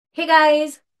Hey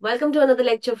guys, welcome to another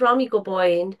lecture from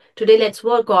ecopoint. Today let's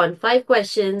work on 5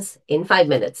 questions in 5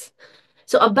 minutes.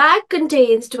 So a bag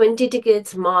contains 20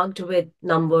 tickets marked with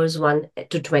numbers 1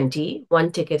 to 20.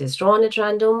 One ticket is drawn at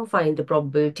random. Find the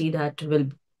probability that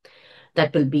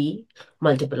will be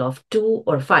multiple of 2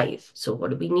 or 5. So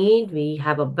what do we need? We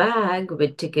have a bag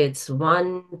with tickets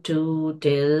 1, 2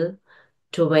 till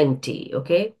 20,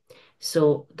 okay?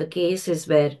 So the case is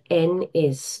where n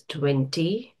is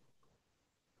 20.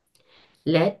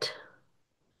 Let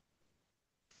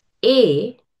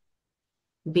A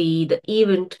be the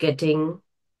event getting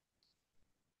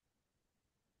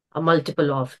a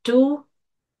multiple of 2,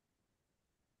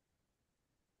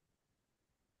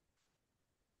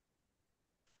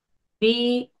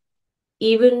 B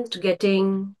event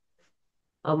getting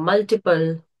a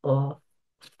multiple of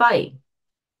 5.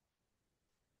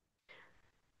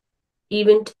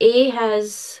 Event A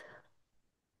has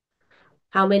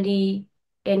how many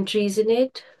entries in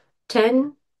it?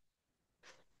 10.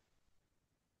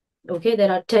 Okay,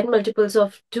 there are 10 multiples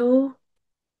of 2.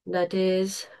 That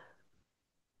is,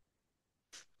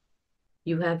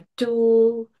 you have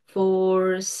 2,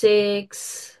 4,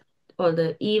 6, all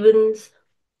the evens,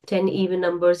 10 even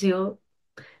numbers here.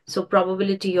 So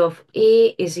probability of A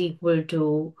is equal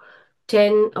to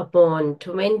 10 upon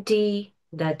 20,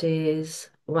 that is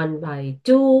 1 by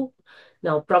 2.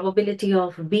 Now, probability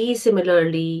of B,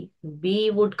 similarly,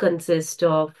 B would consist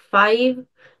of 5,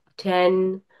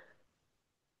 10,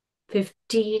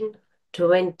 15,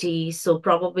 20. So,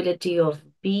 probability of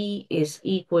B is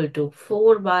equal to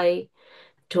 4 by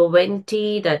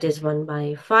 20, that is 1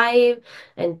 by 5,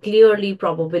 and clearly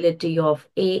probability of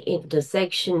A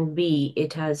intersection B,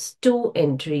 it has 2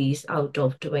 entries out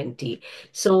of 20.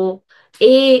 So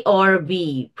A or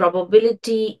B,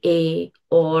 probability A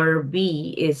or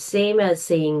B is same as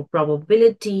saying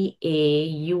probability A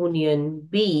union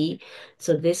B.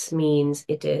 So this means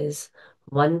it is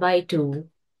 1 by 2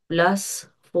 plus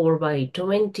 4 by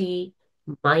 20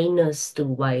 minus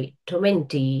 2 by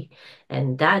 20,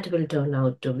 and that will turn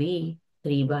out to be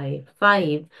 3 by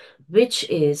 5, which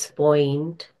is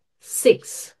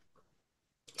 0.6.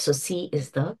 So C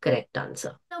is the correct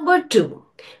answer. Number 2.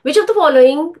 Which of the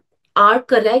following are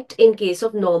correct in case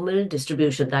of normal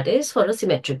distribution, that is for a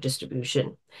symmetric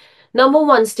distribution? Number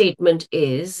 1 statement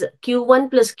is Q1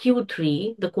 plus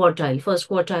Q3, the quartile, first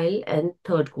quartile and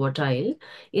third quartile,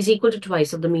 is equal to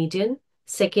twice of the median.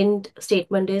 Second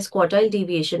statement is quartile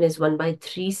deviation is 1 by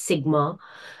 3 sigma.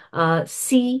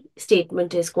 C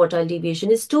statement is quartile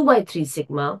deviation is 2 by 3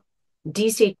 sigma. D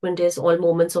statement is all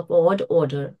moments of odd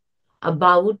order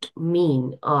about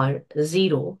mean are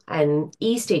 0. And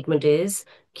E statement is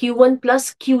Q1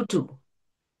 plus Q2.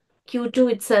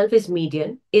 Q2 itself is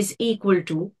median, is equal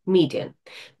to median.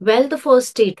 Well, the first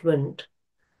statement,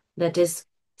 that is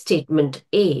statement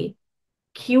A,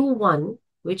 Q1,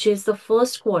 which is the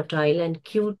first quartile, and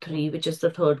Q3, which is the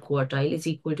third quartile, is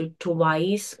equal to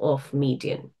twice of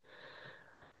median.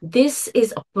 This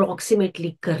is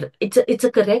approximately correct. It's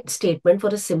a correct statement for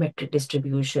a symmetric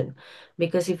distribution,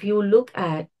 because if you look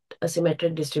at a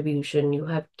symmetric distribution, you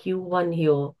have Q1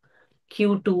 here,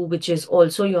 Q2, which is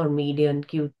also your median,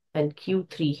 and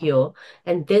Q3 here,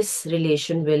 and this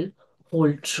relation will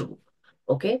hold true.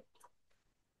 Okay.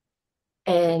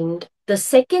 And the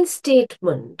second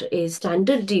statement is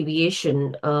standard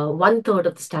deviation. 1/3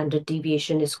 of the standard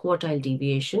deviation is quartile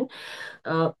deviation.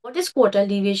 What is quartile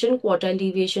deviation? Quartile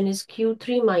deviation is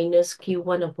Q3 minus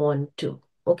Q1 upon 2.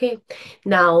 Okay.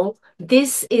 Now,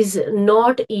 this is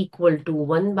not equal to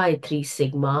 1 by 3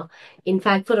 sigma. In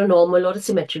fact, for a normal or a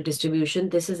symmetric distribution,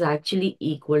 this is actually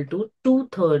equal to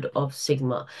 2/3 of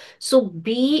sigma. So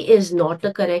B is not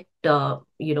the correct, not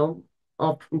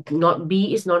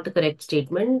B is not the correct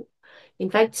statement. In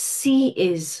fact, C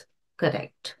is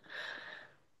correct.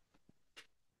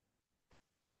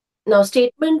 Now,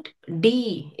 statement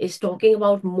D is talking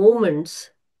about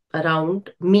moments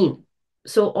around mean.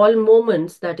 So, all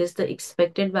moments, that is the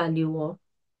expected value of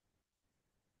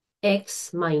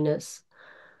x minus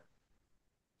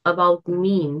about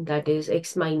mean, that is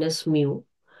x minus mu.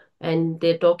 And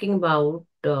they're talking about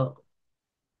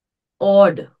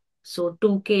odd. So,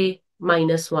 2k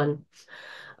minus 1,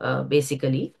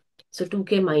 basically. So,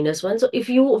 2k minus 1. So, if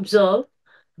you observe,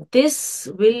 this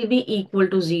will be equal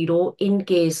to 0 in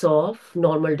case of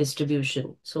normal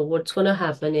distribution. So what's going to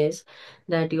happen is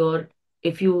that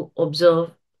if you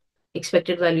observe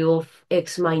expected value of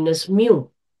x minus mu,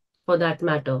 for that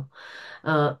matter,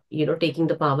 taking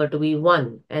the power to be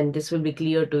 1, and this will be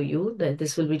clear to you that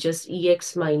this will be just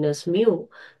ex minus mu.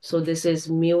 So this is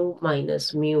mu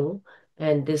minus mu,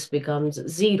 and this becomes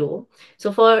 0.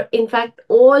 So for, in fact,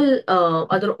 all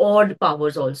other odd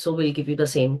powers also will give you the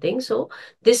same thing. So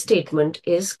this statement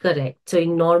is correct. So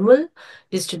in normal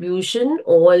distribution,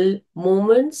 all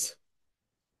moments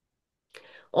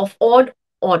of odd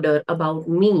order about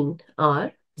mean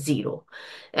are 0.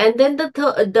 And then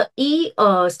the E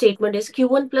statement is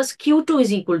Q1 plus Q2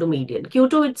 is equal to median.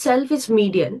 Q2 itself is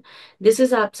median. This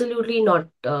is absolutely not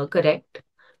correct.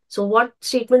 So what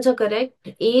statements are correct?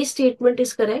 A statement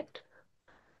is correct,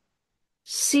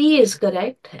 C is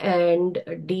correct, and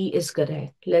D is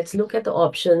correct. Let's look at the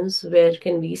options. Where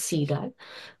can we see that?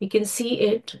 We can see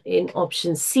it in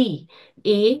option C,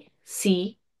 A,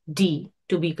 C, D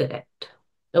to be correct.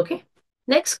 Okay.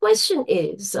 Next question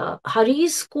is,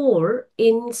 Hari's score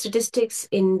in statistics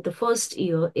in the first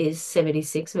year is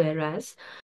 76, whereas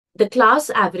the class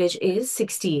average is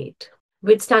 68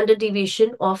 with standard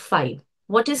deviation of 5.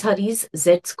 What is Hari's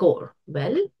Z score?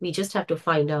 Well, we just have to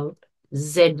find out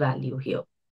Z value here.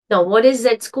 Now, what is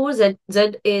Z score? Z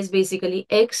is basically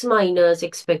X minus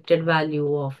expected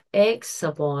value of X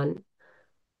upon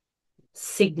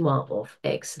sigma of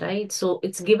X, right? So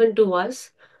it's given to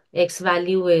us. X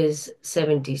value is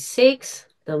 76.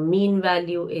 The mean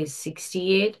value is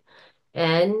 68.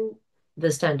 And the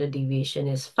standard deviation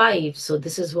is 5. So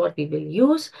this is what we will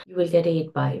use. You will get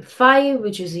 8 by 5,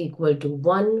 which is equal to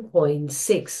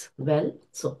 1.6. Well,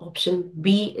 so option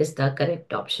B is the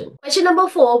correct option. Question number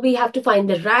 4, we have to find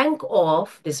the rank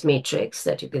of this matrix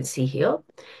that you can see here.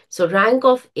 So rank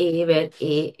of A, where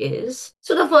A is.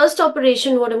 So the first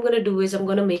operation, what I'm going to do is I'm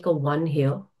going to make a 1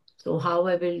 here. So how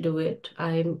I will do it,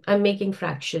 I'm making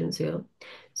fractions here.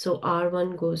 So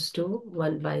R1 goes to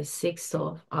 1 by 6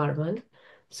 of R1.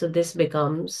 So this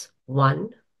becomes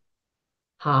 1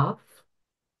 half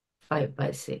 5 by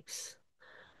 6.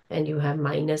 And you have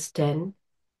minus 10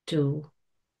 to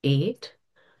 8,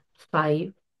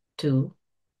 5 to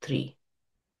 3.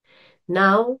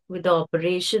 Now with the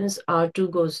operations,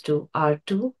 R2 goes to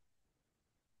R2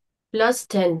 plus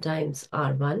 10 times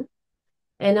R1.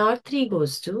 And R3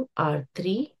 goes to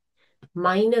R3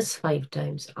 minus 5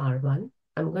 times R1.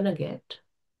 I'm going to get.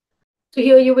 So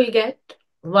here you will get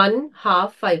 1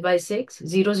 half 5 by 6,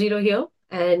 0, 0 here,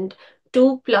 and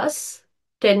 2 plus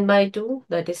 10 by 2,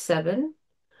 that is 7,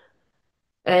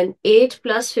 and 8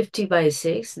 plus 50 by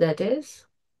 6, that is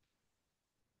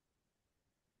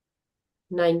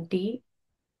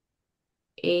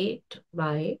 98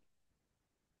 by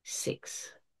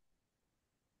 6.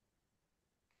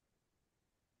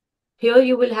 Here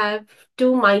you will have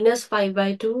 2 minus 5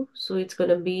 by 2, so it's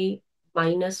going to be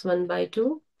minus 1 by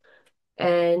 2,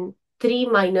 and 3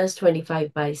 minus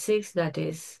 25 by 6, that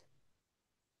is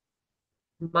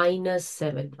minus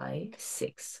 7 by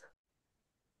 6.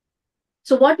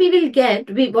 So what we will get,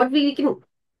 what we will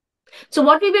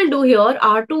do here,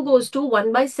 R2 goes to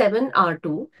 1 by 7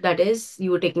 R2, that is,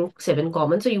 you are taking 7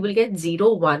 common, so you will get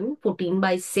 0, 1, 14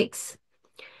 by 6.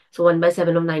 So 1 by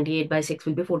 7 of 98 by 6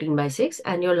 will be 14 by 6,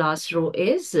 and your last row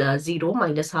is 0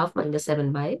 minus half minus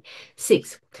 7 by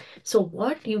 6. So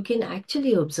what you can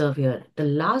actually observe here, the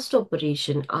last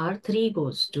operation, R3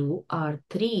 goes to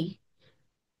R3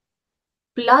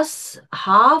 plus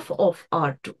half of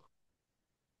R2.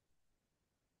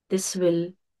 This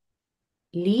will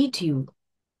lead you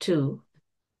to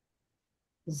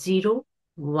 0,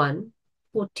 1,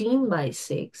 14 by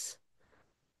 6,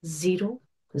 0,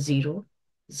 0,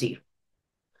 0.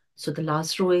 So the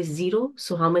last row is 0.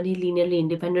 So how many linearly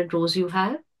independent rows you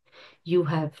have? You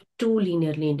have 2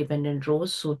 linearly independent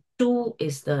rows. So 2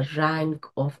 is the rank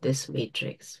of this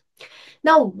matrix.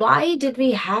 Now, why did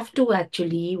we have to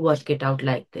actually work it out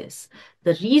like this?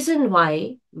 The reason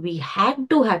why we had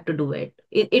to do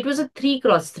it was a 3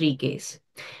 cross 3 case.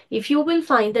 If you will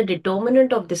find the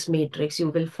determinant of this matrix, you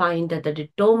will find that the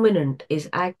determinant is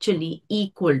actually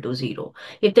equal to 0.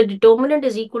 If the determinant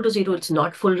is equal to 0, it's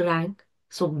not full rank.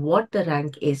 So what the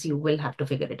rank is, you will have to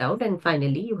figure it out. And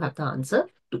finally, you have the answer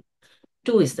 2.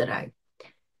 2 is the rank.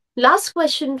 Last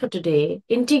question for today,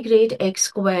 integrate x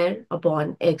square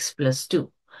upon x plus 2.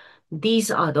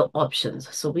 These are the options.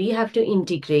 So we have to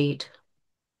integrate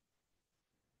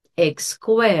x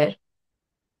square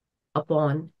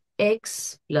upon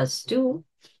x plus 2.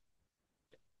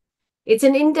 It's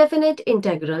an indefinite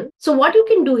integral. So what you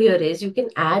can do here is you can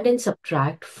add and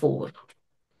subtract 4.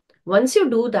 Once you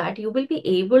do that, you will be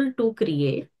able to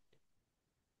create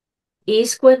a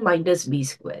square minus b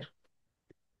square.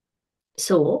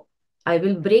 So I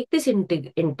will break this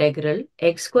integral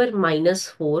x square minus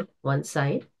 4 one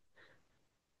side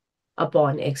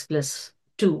upon x plus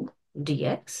 2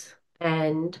 dx,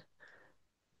 and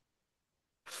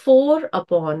 4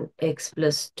 upon x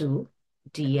plus 2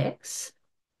 dx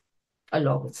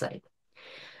alongside.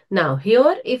 Now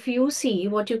here, if you see,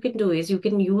 what you can do is you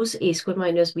can use a square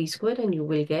minus b square and you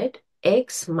will get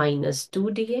x minus 2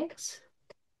 dx.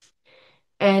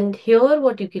 And here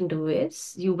what you can do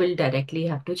is you will directly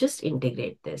have to just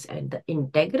integrate this, and the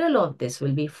integral of this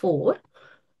will be 4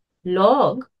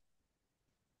 log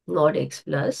mod x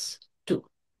plus 2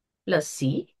 plus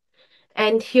c.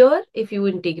 And here if you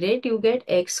integrate, you get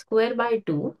x square by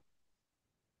 2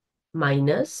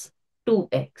 minus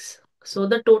 2x. So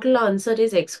the total answer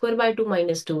is x square by 2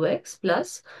 minus 2x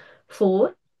plus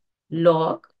 4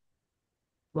 log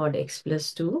mod x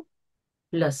plus 2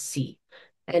 plus c.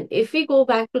 And if we go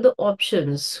back to the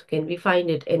options, can we find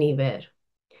it anywhere?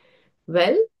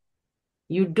 Well,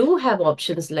 you do have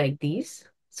options like these.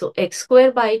 So x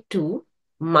square by 2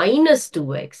 minus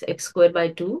 2x, x square by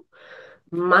 2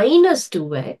 minus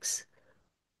 2x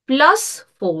plus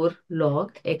 4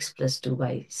 log x plus 2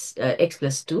 by x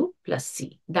plus 2 plus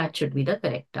c. That should be the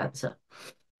correct answer.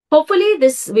 Hopefully,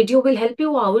 this video will help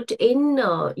you out in,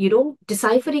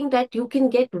 deciphering that you can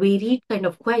get varied kind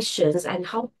of questions and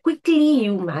how quickly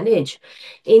you manage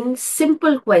in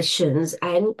simple questions,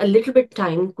 and a little bit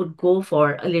time could go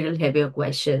for a little heavier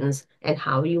questions, and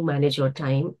how you manage your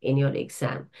time in your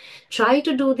exam. Try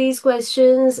to do these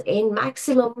questions in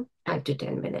maximum 5 to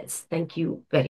 10 minutes. Thank you very much.